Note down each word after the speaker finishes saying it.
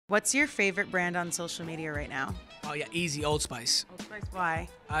What's your favorite brand on social media right now? Oh yeah, easy, Old Spice. Old Spice, why?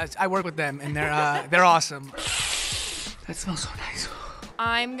 I work with them, and they're awesome. That smells so nice.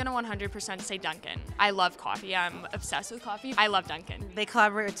 I'm gonna 100% say Dunkin'. I love coffee. I'm obsessed with coffee. I love Dunkin'. They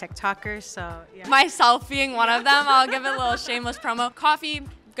collaborate with TikTokers, so yeah. Myself being one of them, I'll give it a little shameless promo. Coffee,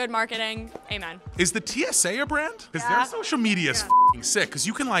 good marketing, amen. Is the TSA a brand? Because their social media is sick. Because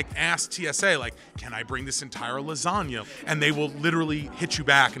you can like ask TSA, like, can I bring this entire lasagna? And they will literally hit you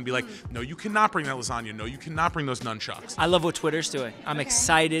back and be like, no, you cannot bring that lasagna. No, you cannot bring those nunchucks. I love what Twitter's doing. I'm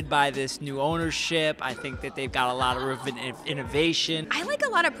excited by this new ownership. I think that they've got a lot of innovation. I like a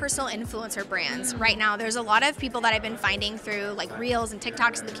lot of personal influencer brands right now. There's a lot of people that I've been finding through like Reels and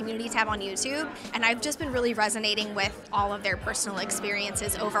TikToks and the community tab on YouTube. And I've just been really resonating with all of their personal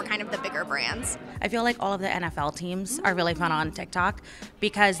experiences over kind of the bigger brands. I feel like all of the NFL teams are really fun on TikTok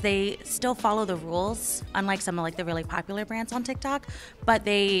because they still follow the rules, unlike some of like the really popular brands on TikTok, but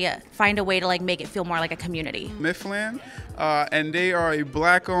they find a way to like make it feel more like a community. Mifflin, and they are a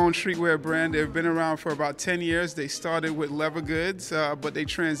black-owned streetwear brand. They've been around for about 10 years. They started with leather goods, but they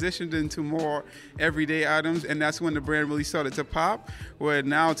transitioned into more everyday items, and that's when the brand really started to pop. Where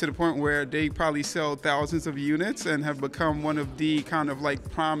now to the point where they probably sell thousands of units and have become one of the kind of like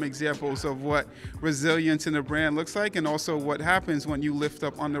prime examples of what resilience in a brand looks like, and also what happens when you lift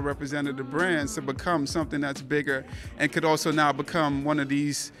up underrepresented brands to become something that's bigger and could also now become one of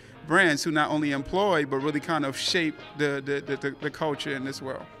these brands who not only employ but really kind of shape the culture in this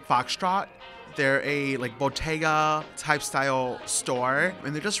world. Foxtrot. They're a like Bottega type style store,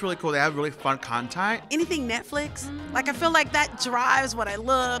 and they're just really cool. They have really fun content. Anything Netflix? Like I feel like that drives what I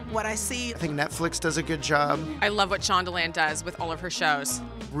look, what I see. I think Netflix does a good job. I love what Shondaland does with all of her shows.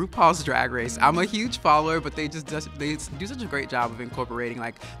 RuPaul's Drag Race. I'm a huge follower, but they do such a great job of incorporating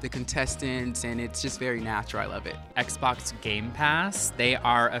like the contestants, and it's just very natural. I love it. Xbox Game Pass. They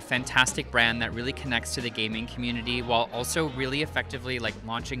are a fantastic brand that really connects to the gaming community while also really effectively like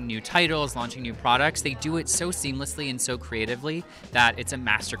launching new titles, launching new products. They do it so seamlessly and so creatively that it's a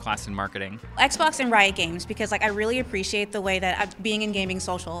masterclass in marketing. Xbox and Riot Games, because like I really appreciate the way that being in gaming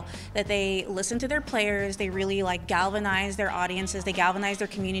social, that they listen to their players, they really like galvanize their audiences, they galvanize their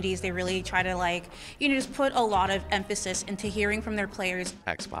communities, they really try to like, just put a lot of emphasis into hearing from their players.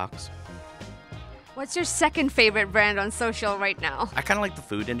 Xbox. What's your second favorite brand on social right now? I kind of like the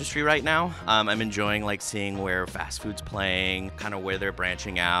food industry right now. I'm enjoying like seeing where fast food's playing, kind of where they're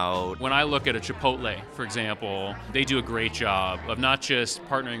branching out. When I look at a Chipotle, for example, they do a great job of not just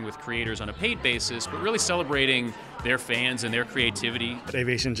partnering with creators on a paid basis, but really celebrating their fans and their creativity.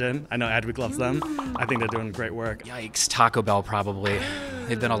 Aviation Gin, I know Adweek loves them. I think they're doing great work. Yikes, Taco Bell probably.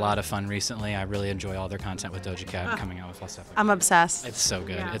 They've been a lot of fun recently. I really enjoy all their content with Doja Cat coming out with stuff. I'm obsessed. It's so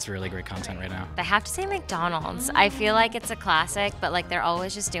good. Yeah. It's really great content right now. I have to say McDonald's. I feel like it's a classic, but like they're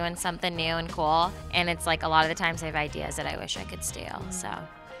always just doing something new and cool. And it's like a lot of the times I have ideas that I wish I could steal, so.